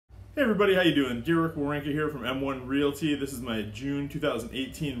Hey everybody, how you doing? Derek Warenka here from M1 Realty. This is my June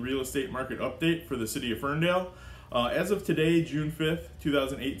 2018 real estate market update for the city of Ferndale. As of today, June 5th,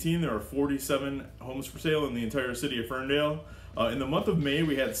 2018, there are 47 homes for sale in the entire city of Ferndale. In the month of May,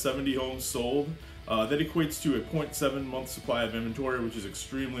 we had 70 homes sold. That equates to a 0.7 month supply of inventory, which is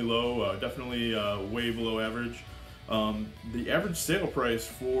extremely low, definitely way below average. The average sale price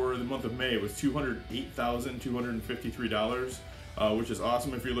for the month of May was $208,253. Which is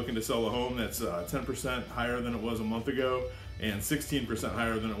awesome if you're looking to sell a home. That's 10% higher than it was a month ago and 16%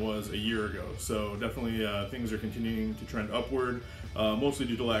 higher than it was a year ago. So definitely things are continuing to trend upward, mostly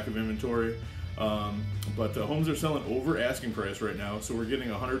due to lack of inventory. But homes are selling over asking price right now, so we're getting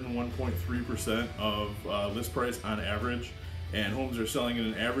 101.3% of list price on average, and homes are selling in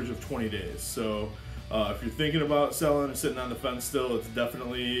an average of 20 days. So if you're thinking about selling or sitting on the fence still, it's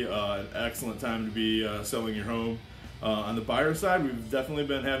definitely an excellent time to be selling your home. On the buyer side, we've definitely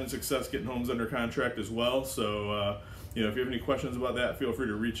been having success getting homes under contract as well. So, if you have any questions about that, feel free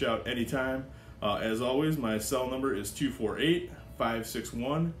to reach out anytime. As always, my cell number is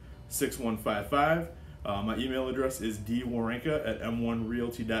 248-561-6155. My email address is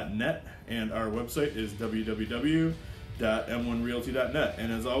dwarenka@m1realty.net, and our website is www.m1realty.net.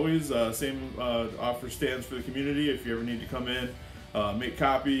 And as always, same offer stands for the community. If you ever need to come in, make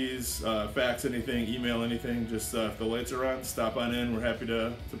copies, fax anything, email anything, just if the lights are on, stop on in. We're happy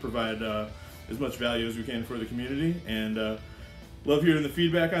to provide as much value as we can for the community, and love hearing the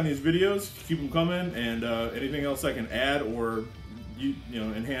feedback on these videos. Keep them coming, and anything else I can add or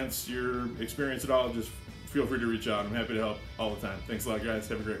enhance your experience at all, just feel free to reach out. I'm happy to help all the time. Thanks a lot, guys.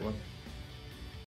 Have a great one.